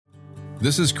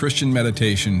This is Christian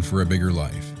Meditation for a Bigger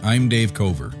Life. I'm Dave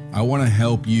Cover. I want to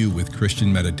help you with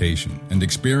Christian meditation and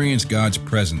experience God's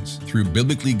presence through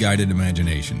biblically guided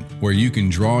imagination, where you can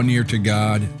draw near to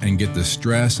God and get the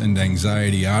stress and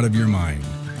anxiety out of your mind,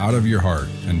 out of your heart,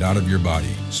 and out of your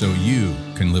body, so you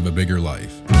can live a bigger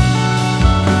life.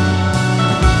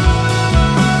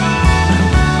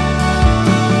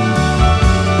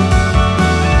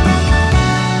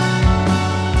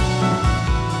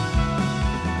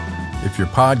 If your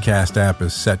podcast app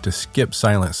is set to skip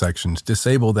silent sections,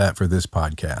 disable that for this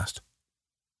podcast.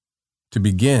 To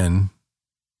begin,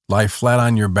 lie flat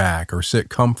on your back or sit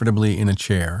comfortably in a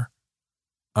chair.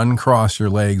 Uncross your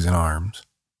legs and arms.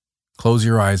 Close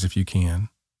your eyes if you can.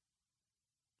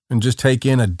 And just take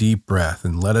in a deep breath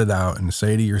and let it out and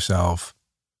say to yourself,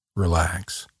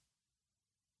 relax.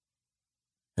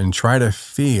 And try to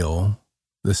feel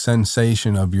the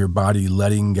sensation of your body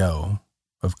letting go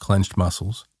of clenched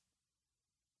muscles.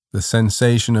 The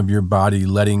sensation of your body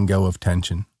letting go of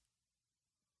tension.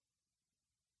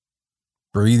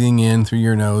 Breathing in through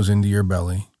your nose into your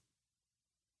belly.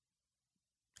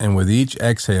 And with each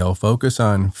exhale, focus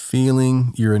on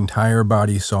feeling your entire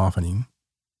body softening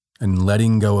and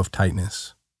letting go of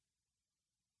tightness.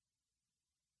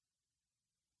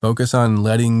 Focus on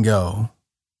letting go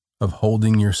of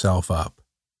holding yourself up.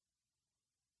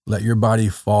 Let your body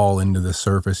fall into the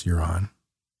surface you're on.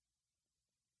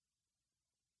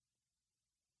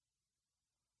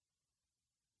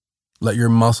 Let your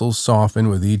muscles soften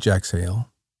with each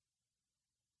exhale.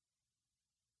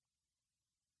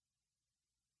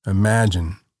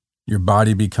 Imagine your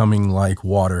body becoming like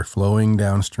water flowing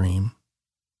downstream.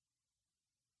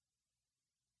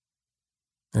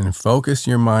 And focus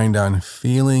your mind on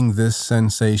feeling this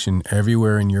sensation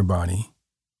everywhere in your body.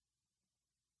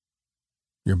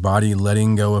 Your body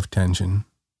letting go of tension.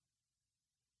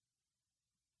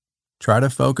 Try to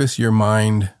focus your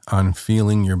mind on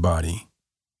feeling your body.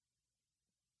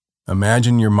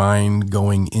 Imagine your mind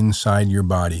going inside your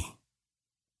body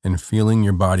and feeling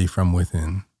your body from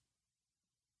within.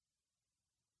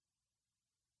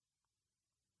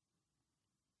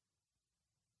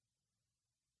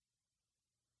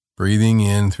 Breathing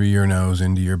in through your nose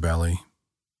into your belly.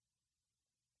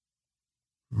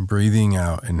 Breathing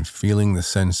out and feeling the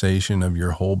sensation of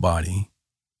your whole body,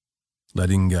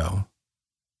 letting go.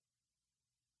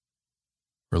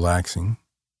 Relaxing.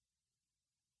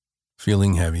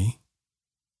 Feeling heavy.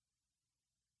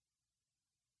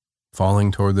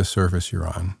 Falling toward the surface you're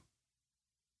on.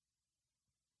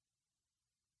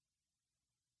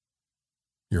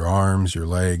 Your arms, your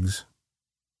legs,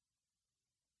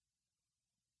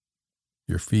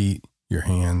 your feet, your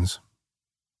hands,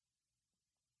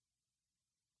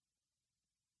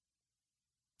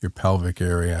 your pelvic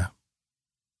area,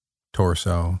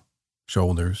 torso,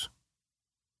 shoulders,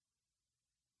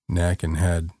 neck and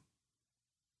head,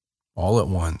 all at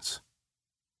once.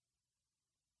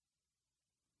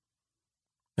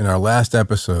 In our last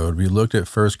episode, we looked at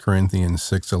 1 Corinthians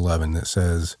 6:11 that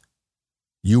says,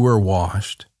 "You were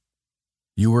washed,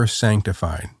 you were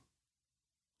sanctified,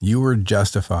 you were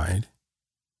justified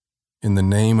in the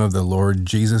name of the Lord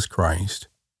Jesus Christ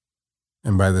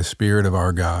and by the Spirit of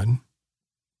our God."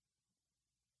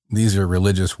 These are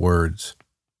religious words.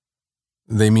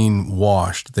 They mean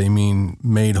washed, they mean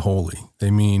made holy, they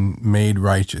mean made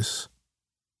righteous,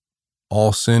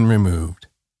 all sin removed,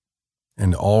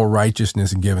 and all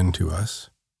righteousness given to us.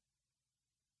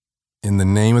 In the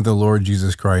name of the Lord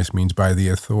Jesus Christ means by the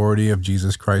authority of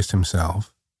Jesus Christ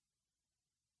himself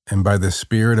and by the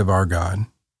Spirit of our God.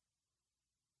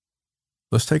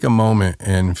 Let's take a moment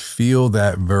and feel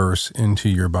that verse into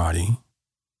your body.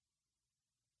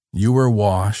 You were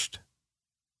washed.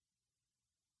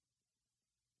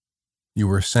 You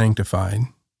were sanctified.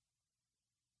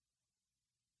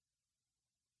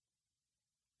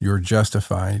 You're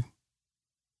justified.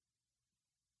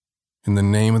 In the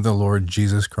name of the Lord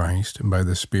Jesus Christ and by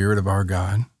the Spirit of our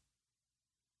God.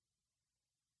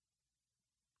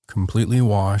 Completely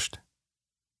washed.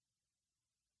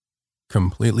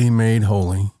 Completely made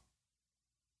holy.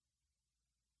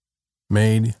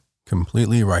 Made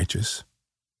completely righteous.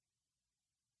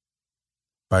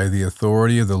 By the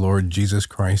authority of the Lord Jesus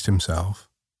Christ himself.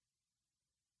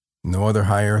 No other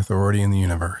higher authority in the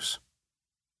universe.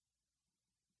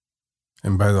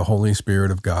 And by the Holy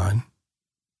Spirit of God.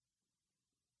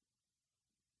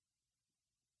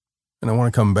 And I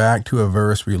want to come back to a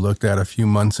verse we looked at a few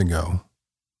months ago.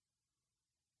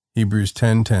 Hebrews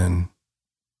 10:10.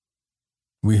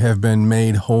 We have been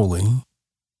made holy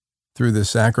through the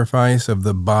sacrifice of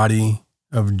the body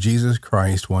of Jesus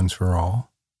Christ once for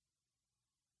all.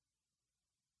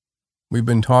 We've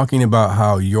been talking about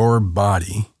how your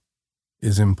body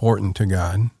is important to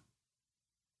God.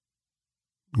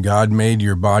 God made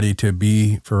your body to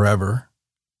be forever.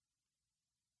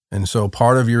 And so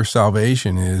part of your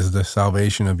salvation is the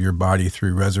salvation of your body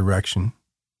through resurrection.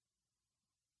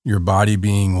 Your body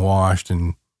being washed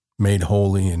and made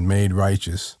holy and made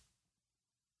righteous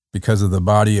because of the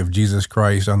body of Jesus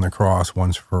Christ on the cross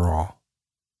once for all.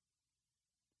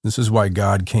 This is why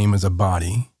God came as a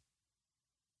body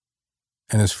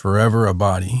and is forever a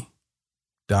body,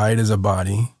 died as a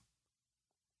body,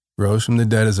 rose from the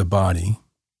dead as a body,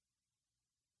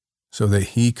 so that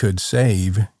he could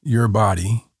save your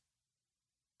body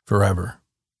forever.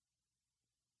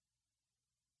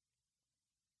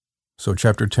 So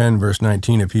chapter 10, verse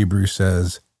 19 of Hebrews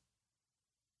says,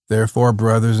 "Therefore,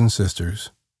 brothers and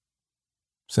sisters,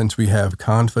 since we have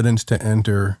confidence to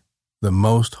enter the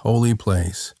most holy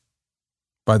place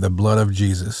by the blood of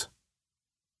Jesus,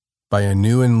 by a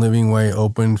new and living way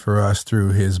opened for us through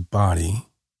his body,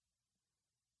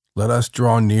 let us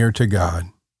draw near to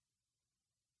God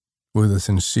with a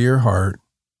sincere heart,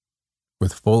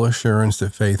 with full assurance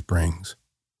that faith brings,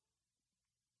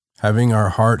 having our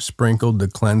hearts sprinkled to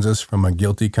cleanse us from a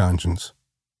guilty conscience,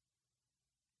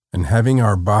 and having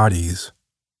our bodies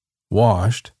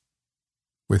washed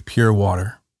with pure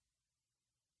water."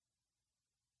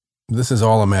 This is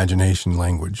all imagination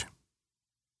language.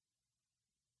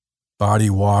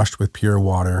 Body washed with pure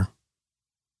water,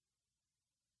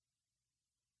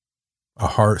 a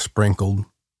heart sprinkled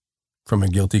from a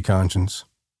guilty conscience,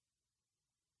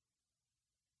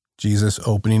 Jesus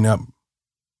opening up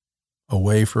a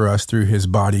way for us through his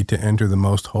body to enter the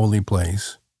most holy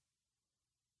place,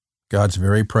 God's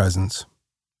very presence.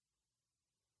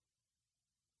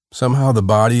 Somehow the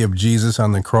body of Jesus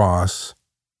on the cross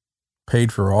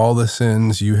paid for all the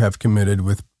sins you have committed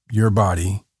with your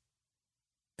body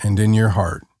and in your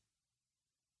heart.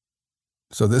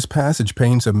 So this passage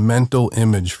paints a mental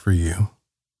image for you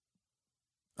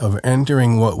of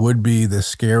entering what would be the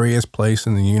scariest place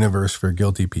in the universe for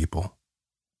guilty people,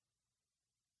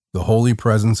 the holy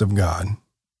presence of God,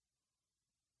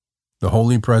 the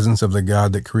holy presence of the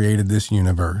God that created this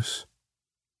universe.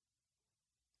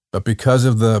 But because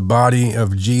of the body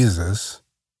of Jesus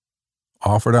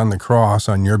offered on the cross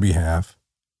on your behalf,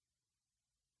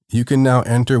 you can now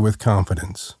enter with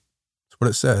confidence. That's what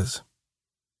it says.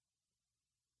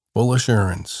 Full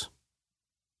assurance.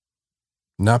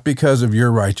 Not because of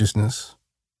your righteousness,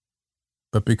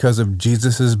 but because of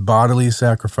Jesus' bodily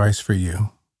sacrifice for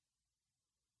you.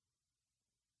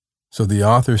 So the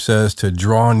author says to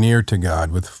draw near to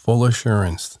God with full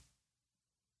assurance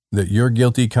that your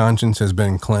guilty conscience has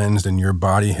been cleansed and your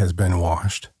body has been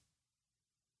washed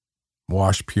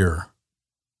pure.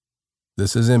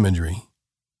 This is imagery.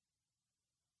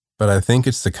 But I think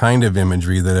it's the kind of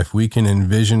imagery that if we can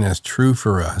envision as true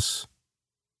for us,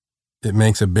 it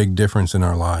makes a big difference in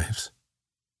our lives.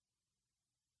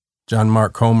 John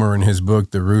Mark Comer, in his book,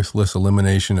 The Ruthless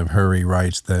Elimination of Hurry,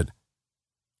 writes that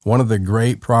one of the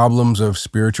great problems of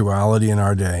spirituality in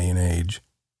our day and age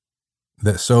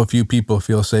that so few people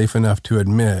feel safe enough to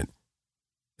admit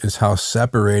is how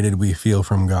separated we feel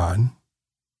from God.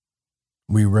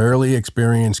 We rarely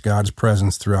experience God's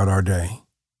presence throughout our day.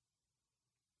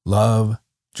 Love,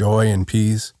 joy, and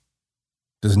peace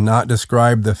does not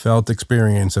describe the felt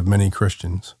experience of many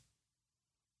Christians.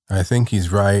 I think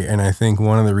he's right, and I think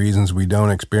one of the reasons we don't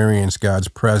experience God's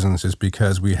presence is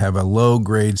because we have a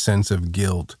low-grade sense of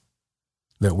guilt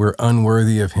that we're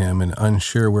unworthy of him and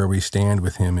unsure where we stand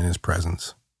with him in his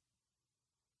presence.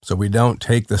 So we don't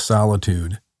take the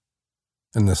solitude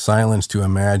and the silence to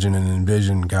imagine and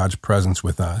envision God's presence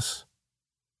with us.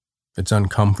 It's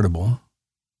uncomfortable.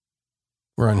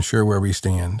 We're unsure where we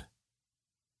stand.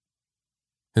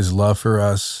 His love for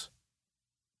us,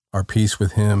 our peace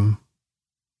with him,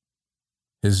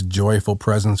 his joyful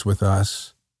presence with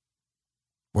us.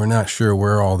 We're not sure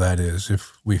where all that is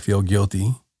if we feel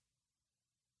guilty.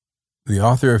 The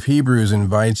author of Hebrews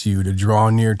invites you to draw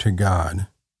near to God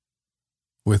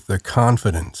with the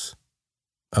confidence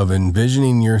of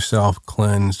envisioning yourself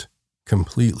cleansed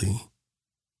completely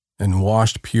and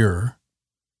washed pure,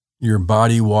 your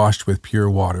body washed with pure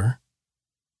water,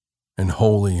 and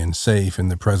holy and safe in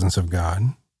the presence of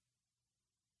God.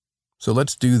 So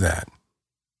let's do that.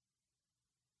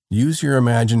 Use your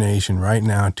imagination right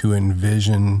now to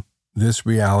envision this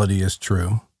reality as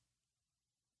true,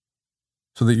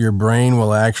 so that your brain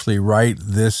will actually write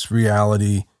this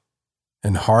reality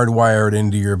and hardwire it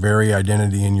into your very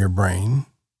identity in your brain.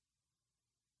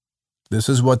 This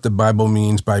is what the Bible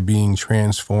means by being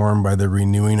transformed by the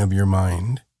renewing of your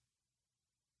mind.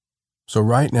 So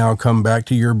right now, come back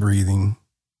to your breathing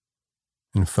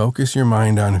and focus your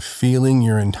mind on feeling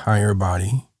your entire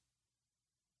body.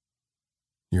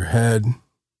 Your head,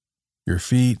 your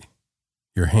feet,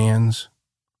 your hands,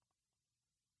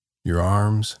 your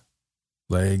arms,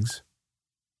 legs,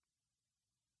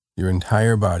 your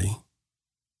entire body.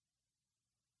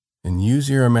 And use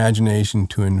your imagination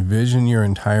to envision your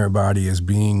entire body as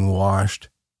being washed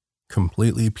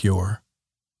completely pure.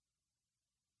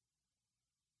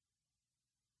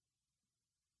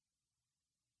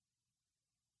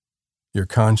 Your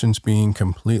conscience being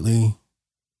completely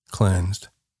cleansed,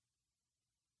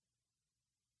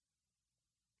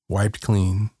 wiped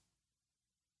clean,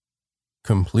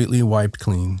 completely wiped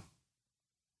clean.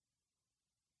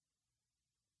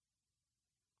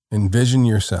 Envision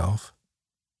yourself.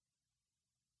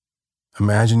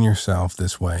 Imagine yourself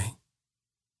this way.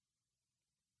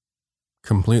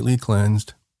 Completely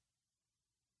cleansed,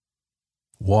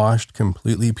 washed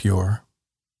completely pure,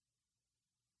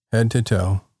 head to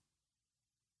toe,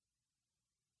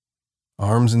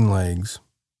 arms and legs,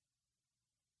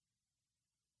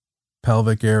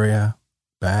 pelvic area,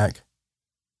 back,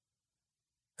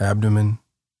 abdomen,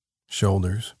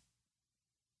 shoulders,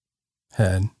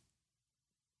 head,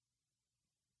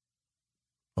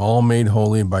 all made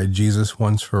holy by Jesus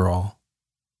once for all,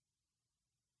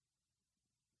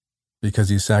 because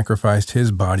he sacrificed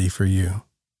his body for you,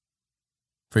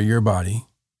 for your body,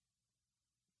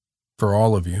 for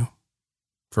all of you,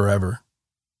 forever,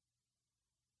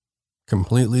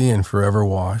 completely and forever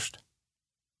washed,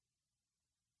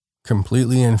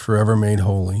 completely and forever made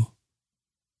holy,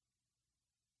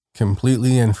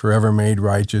 completely and forever made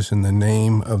righteous in the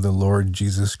name of the Lord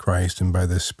Jesus Christ and by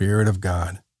the Spirit of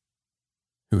God,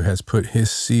 who has put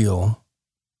his seal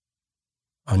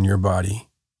on your body,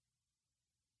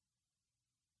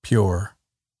 pure,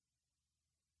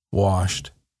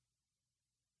 washed,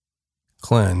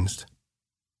 cleansed,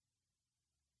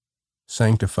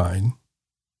 sanctified,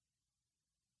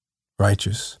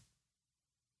 righteous,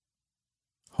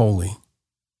 holy.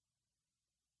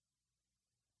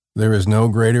 There is no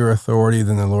greater authority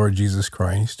than the Lord Jesus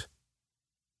Christ,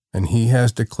 and he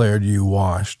has declared you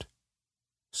washed,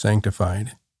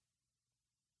 sanctified,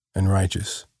 and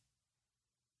righteous.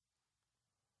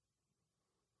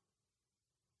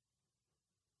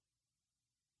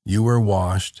 You were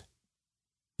washed,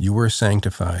 you were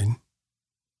sanctified,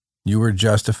 you were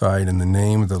justified in the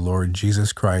name of the Lord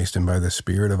Jesus Christ and by the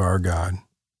Spirit of our God.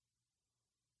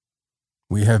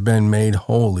 We have been made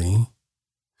holy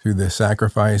through the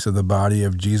sacrifice of the body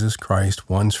of Jesus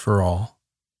Christ once for all.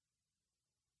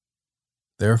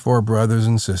 Therefore, brothers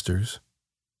and sisters,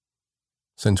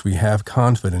 since we have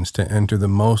confidence to enter the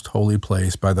most holy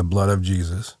place by the blood of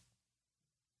Jesus,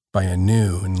 by a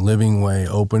new and living way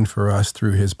opened for us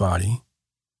through his body,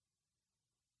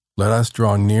 let us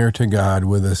draw near to God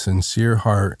with a sincere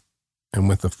heart and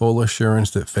with the full assurance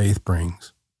that faith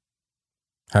brings,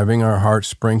 having our hearts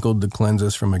sprinkled to cleanse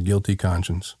us from a guilty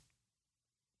conscience,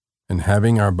 and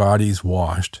having our bodies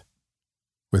washed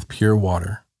with pure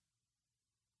water.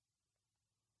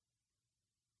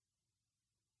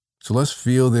 So let's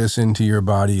feel this into your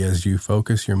body as you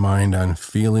focus your mind on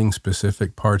feeling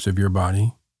specific parts of your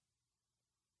body.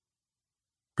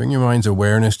 Bring your mind's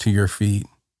awareness to your feet.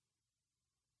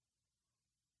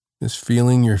 Just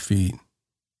feeling your feet,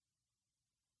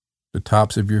 the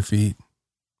tops of your feet,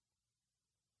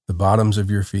 the bottoms of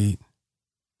your feet,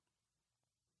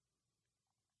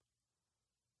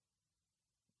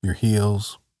 your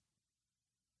heels,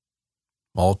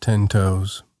 all 10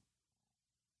 toes.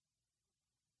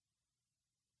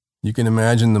 You can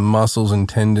imagine the muscles and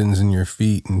tendons in your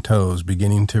feet and toes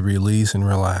beginning to release and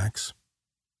relax,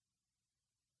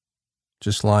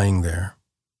 just lying there.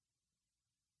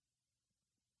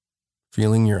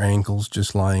 Feeling your ankles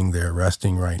just lying there,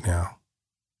 resting right now.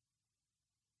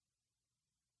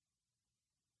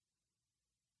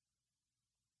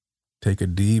 Take a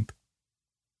deep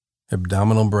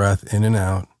abdominal breath in and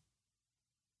out.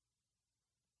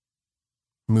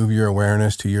 Move your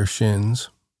awareness to your shins,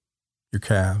 your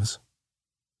calves.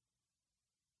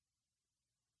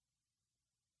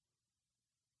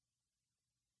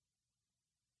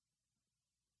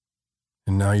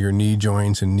 And now your knee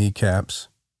joints and kneecaps.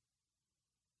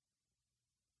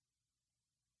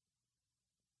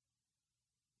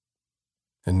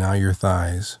 And now your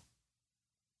thighs,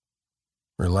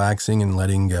 relaxing and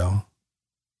letting go.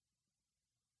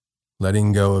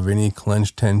 Letting go of any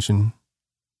clenched tension.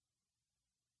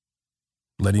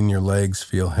 Letting your legs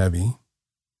feel heavy,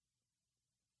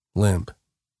 limp,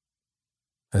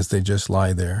 as they just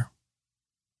lie there,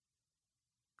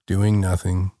 doing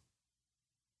nothing,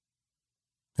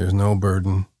 There's no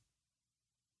burden.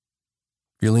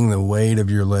 Feeling the weight of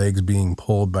your legs being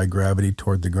pulled by gravity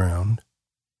toward the ground.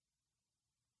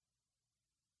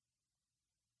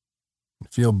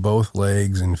 Feel both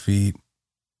legs and feet.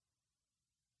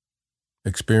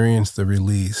 Experience the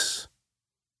release,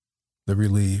 the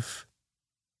relief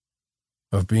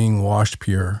of being washed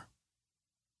pure,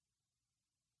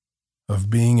 of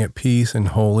being at peace and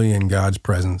holy in God's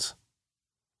presence.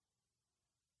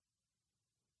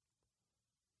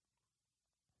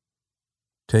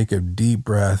 Take a deep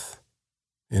breath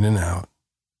in and out,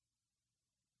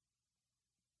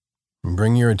 and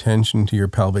bring your attention to your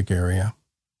pelvic area.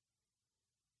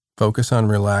 Focus on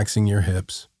relaxing your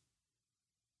hips,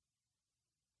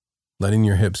 letting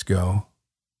your hips go,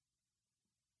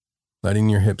 letting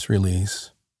your hips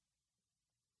release,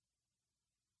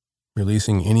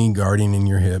 releasing any guarding in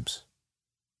your hips.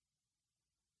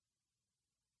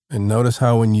 And notice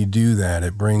how when you do that,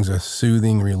 it brings a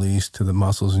soothing release to the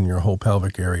muscles in your whole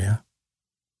pelvic area,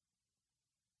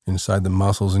 inside the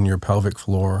muscles in your pelvic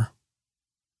floor,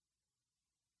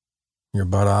 your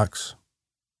buttocks.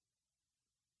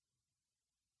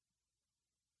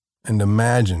 And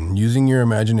imagine, using your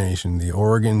imagination, the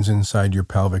organs inside your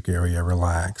pelvic area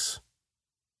relax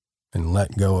and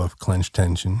let go of clenched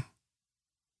tension.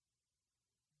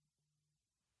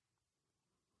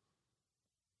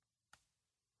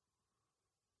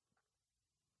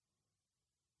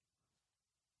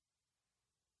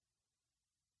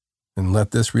 And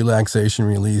let this relaxation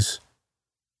release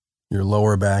your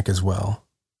lower back as well.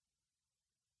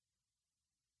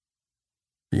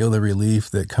 Feel the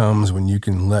relief that comes when you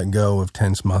can let go of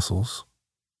tense muscles.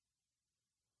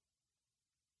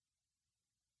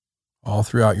 All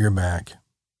throughout your back.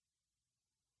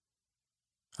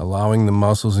 Allowing the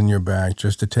muscles in your back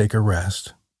just to take a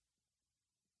rest.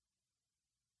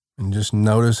 And just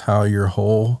notice how your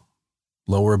whole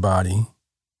lower body,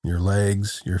 your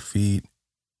legs, your feet,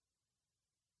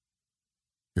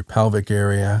 your pelvic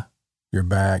area, your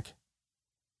back,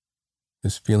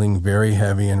 is feeling very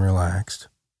heavy and relaxed.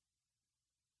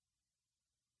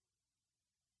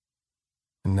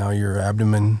 And now your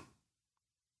abdomen,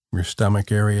 your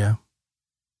stomach area,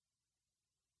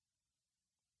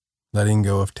 letting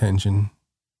go of tension.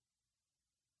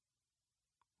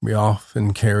 We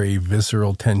often carry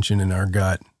visceral tension in our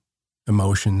gut,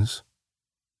 emotions.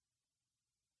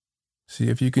 See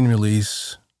if you can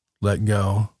release, let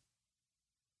go.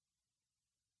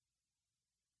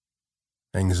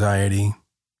 Anxiety,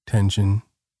 tension.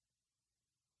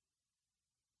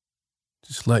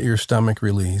 Just let your stomach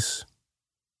release.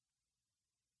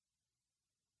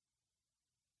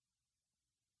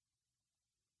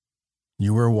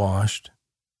 You were washed.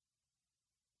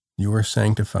 You were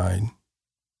sanctified.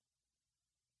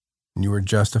 You were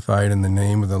justified in the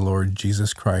name of the Lord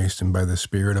Jesus Christ and by the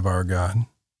Spirit of our God.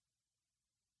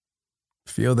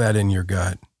 Feel that in your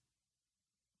gut,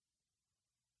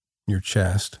 your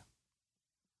chest,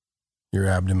 your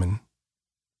abdomen.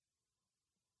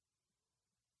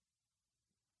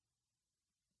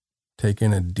 Take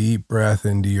in a deep breath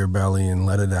into your belly and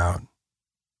let it out.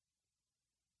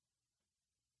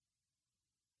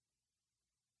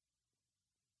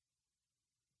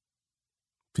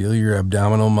 Feel your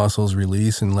abdominal muscles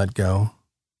release and let go.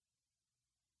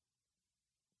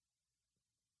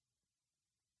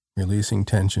 Releasing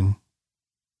tension.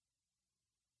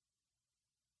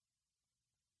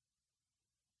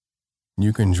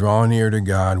 You can draw near to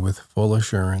God with full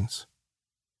assurance,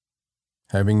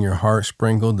 having your heart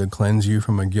sprinkled to cleanse you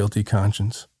from a guilty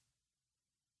conscience,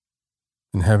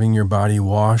 and having your body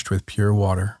washed with pure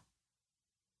water.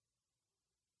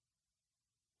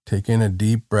 Take in a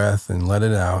deep breath and let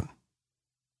it out.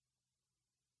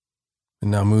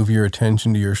 And now move your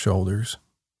attention to your shoulders.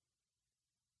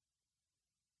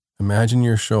 Imagine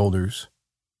your shoulders,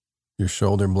 your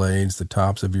shoulder blades, the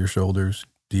tops of your shoulders,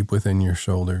 deep within your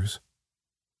shoulders,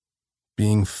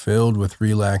 being filled with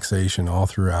relaxation all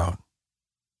throughout.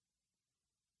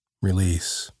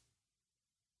 Release,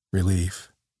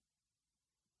 relief,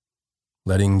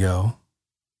 letting go.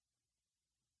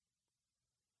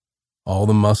 All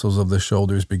the muscles of the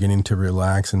shoulders beginning to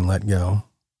relax and let go.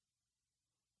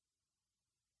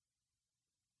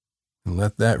 And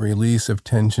let that release of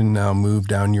tension now move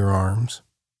down your arms,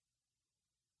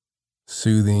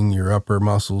 soothing your upper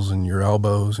muscles and your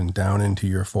elbows and down into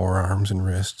your forearms and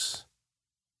wrists.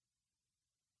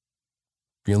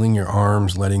 Feeling your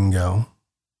arms letting go.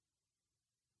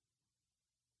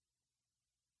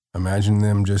 Imagine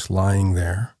them just lying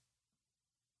there,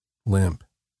 limp,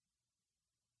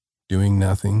 doing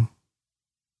nothing,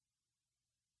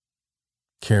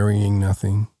 carrying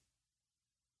nothing,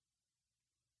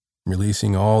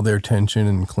 releasing all their tension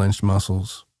and clenched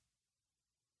muscles,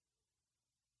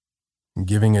 and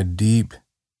giving a deep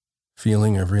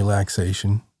feeling of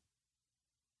relaxation,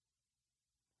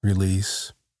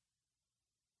 release.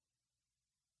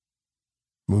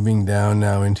 Moving down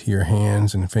now into your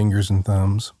hands and fingers and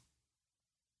thumbs.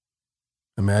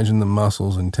 Imagine the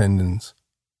muscles and tendons,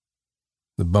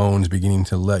 the bones beginning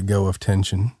to let go of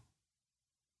tension.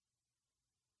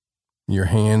 Your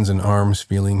hands and arms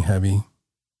feeling heavy.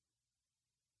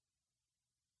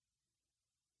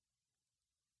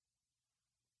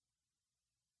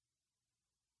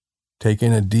 Take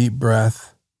in a deep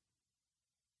breath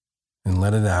and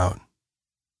let it out.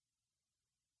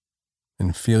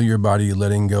 And feel your body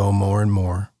letting go more and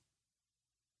more.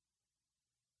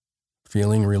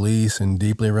 Feeling release and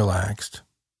deeply relaxed.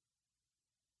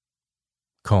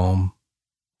 Calm,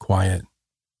 quiet.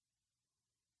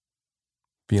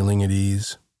 Feeling at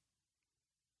ease.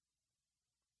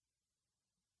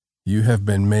 You have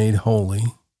been made holy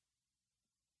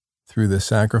through the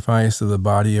sacrifice of the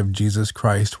body of Jesus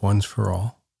Christ once for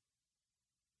all.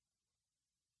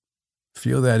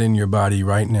 Feel that in your body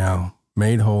right now,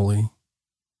 made holy,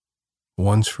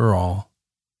 once for all,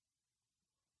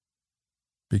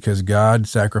 because God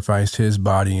sacrificed his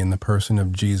body in the person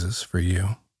of Jesus for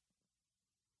you.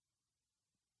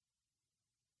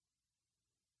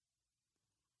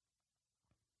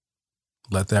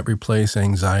 Let that replace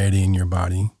anxiety in your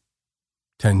body,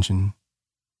 tension,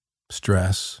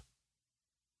 stress,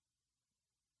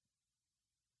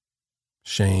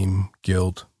 shame,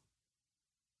 guilt,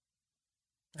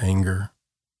 anger,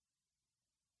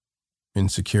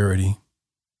 insecurity.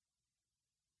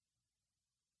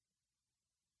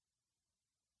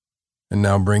 And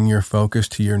now bring your focus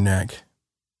to your neck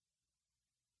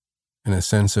and a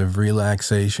sense of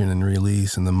relaxation and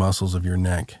release in the muscles of your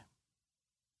neck.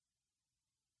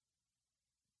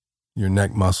 Your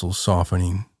neck muscles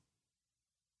softening,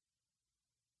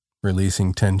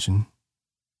 releasing tension.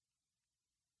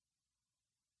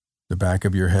 The back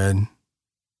of your head,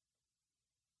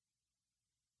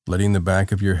 letting the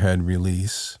back of your head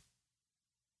release.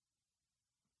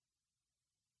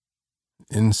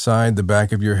 Inside the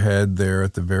back of your head, there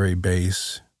at the very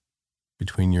base,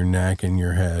 between your neck and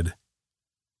your head,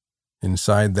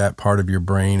 inside that part of your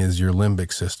brain is your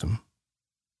limbic system.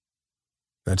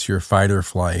 That's your fight or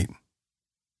flight.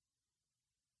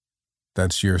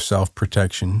 That's your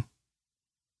self-protection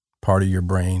part of your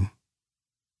brain.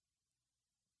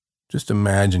 Just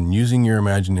imagine, using your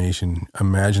imagination,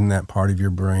 imagine that part of your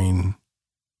brain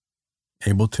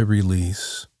able to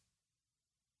release,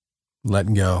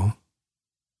 let go.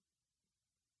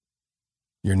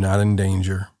 You're not in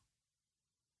danger.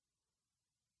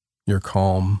 You're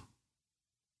calm.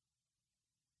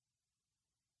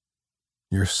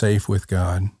 You're safe with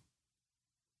God.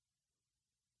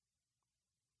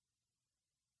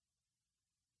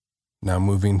 Now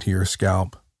moving to your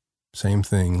scalp. Same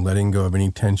thing, letting go of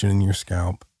any tension in your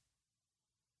scalp.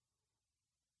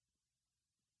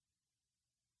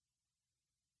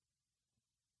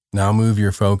 Now move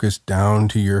your focus down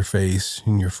to your face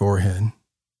and your forehead.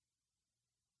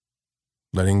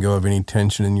 Letting go of any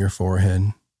tension in your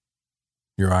forehead,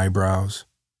 your eyebrows,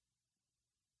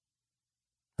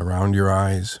 around your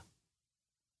eyes,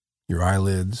 your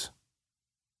eyelids,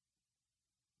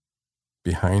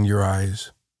 behind your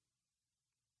eyes.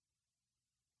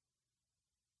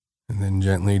 And then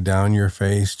gently down your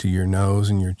face to your nose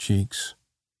and your cheeks,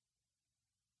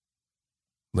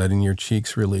 letting your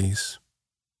cheeks release,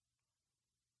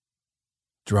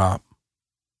 drop,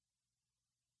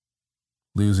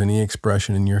 lose any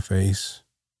expression in your face,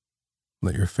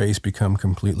 let your face become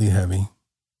completely heavy,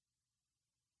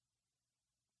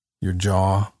 your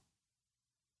jaw,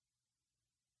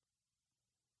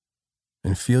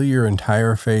 and feel your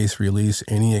entire face release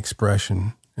any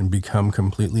expression and become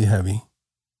completely heavy.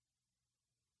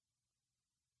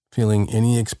 Feeling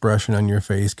any expression on your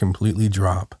face completely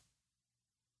drop.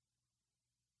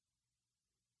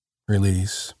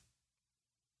 Release.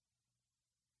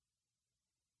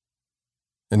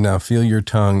 And now feel your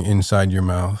tongue inside your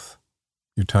mouth.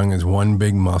 Your tongue is one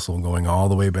big muscle going all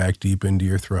the way back deep into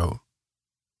your throat.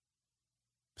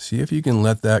 See if you can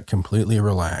let that completely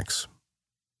relax.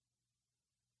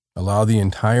 Allow the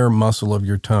entire muscle of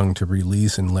your tongue to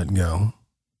release and let go.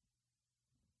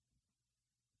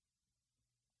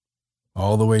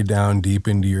 All the way down deep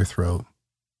into your throat.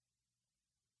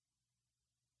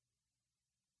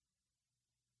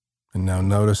 And now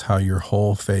notice how your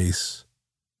whole face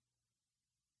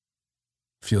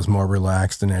feels more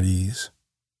relaxed and at ease.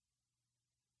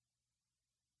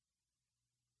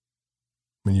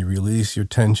 When you release your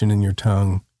tension in your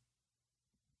tongue,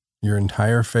 your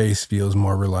entire face feels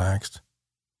more relaxed.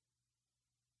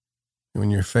 When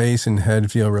your face and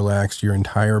head feel relaxed, your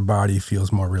entire body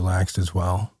feels more relaxed as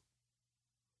well.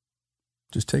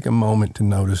 Just take a moment to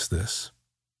notice this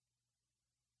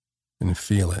and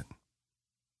feel it.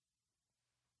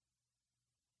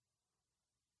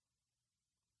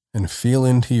 And feel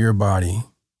into your body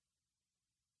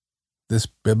this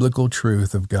biblical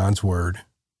truth of God's Word.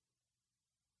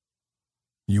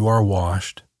 You are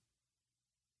washed.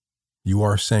 You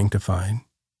are sanctified.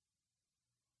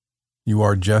 You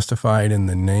are justified in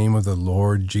the name of the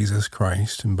Lord Jesus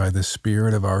Christ and by the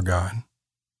Spirit of our God.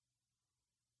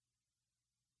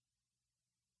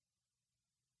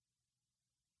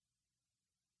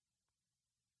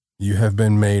 You have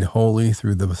been made holy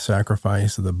through the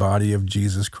sacrifice of the body of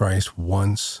Jesus Christ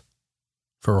once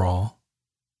for all.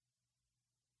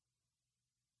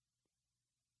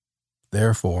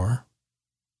 Therefore,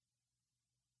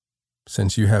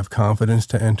 since you have confidence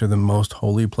to enter the most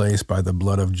holy place by the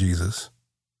blood of Jesus,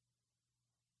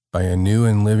 by a new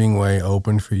and living way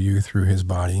opened for you through his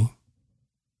body,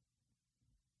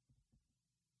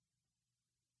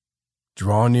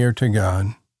 draw near to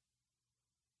God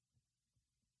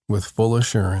with full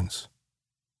assurance,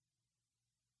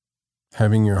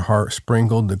 having your heart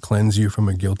sprinkled to cleanse you from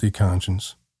a guilty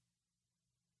conscience,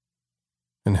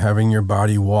 and having your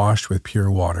body washed with pure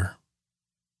water.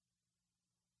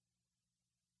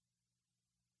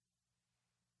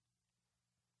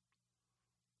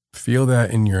 Feel that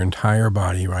in your entire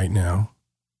body right now,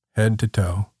 head to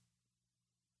toe,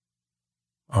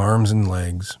 arms and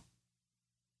legs,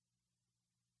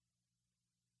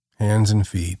 hands and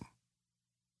feet.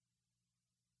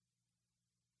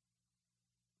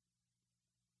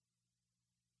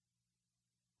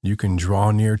 You can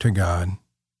draw near to God.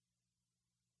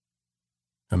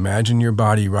 Imagine your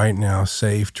body right now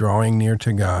safe, drawing near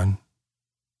to God,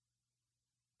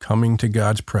 coming to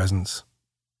God's presence,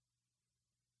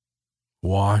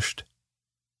 washed,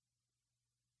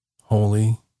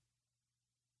 holy,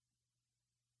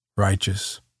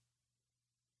 righteous,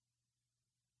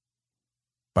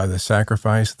 by the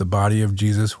sacrifice of the body of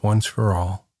Jesus once for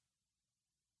all.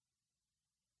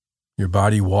 Your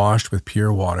body washed with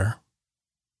pure water.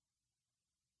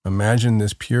 Imagine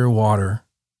this pure water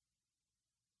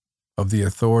of the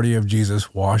authority of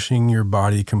Jesus washing your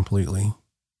body completely.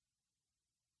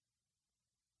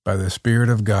 By the Spirit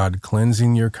of God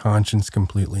cleansing your conscience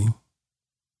completely,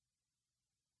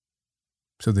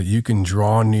 so that you can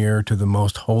draw near to the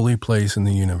most holy place in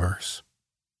the universe,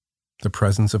 the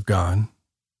presence of God,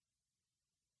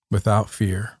 without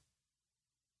fear,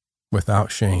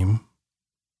 without shame,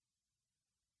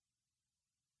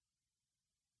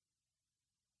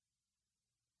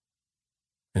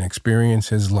 and experience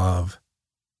his love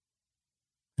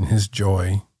and his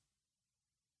joy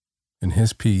and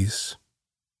his peace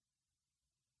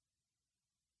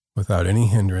without any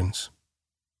hindrance,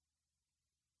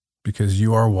 because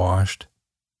you are washed,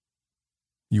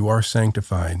 you are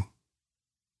sanctified,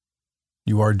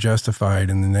 you are justified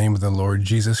in the name of the Lord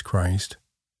Jesus Christ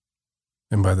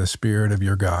and by the Spirit of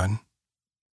your God.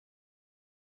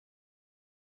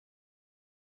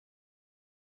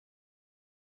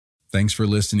 Thanks for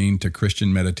listening to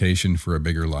Christian Meditation for a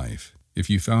Bigger Life. If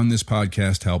you found this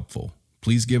podcast helpful,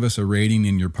 please give us a rating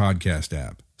in your podcast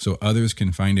app so others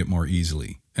can find it more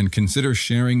easily. And consider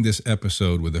sharing this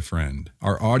episode with a friend.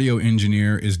 Our audio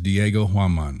engineer is Diego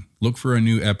Huaman. Look for a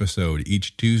new episode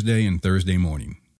each Tuesday and Thursday morning.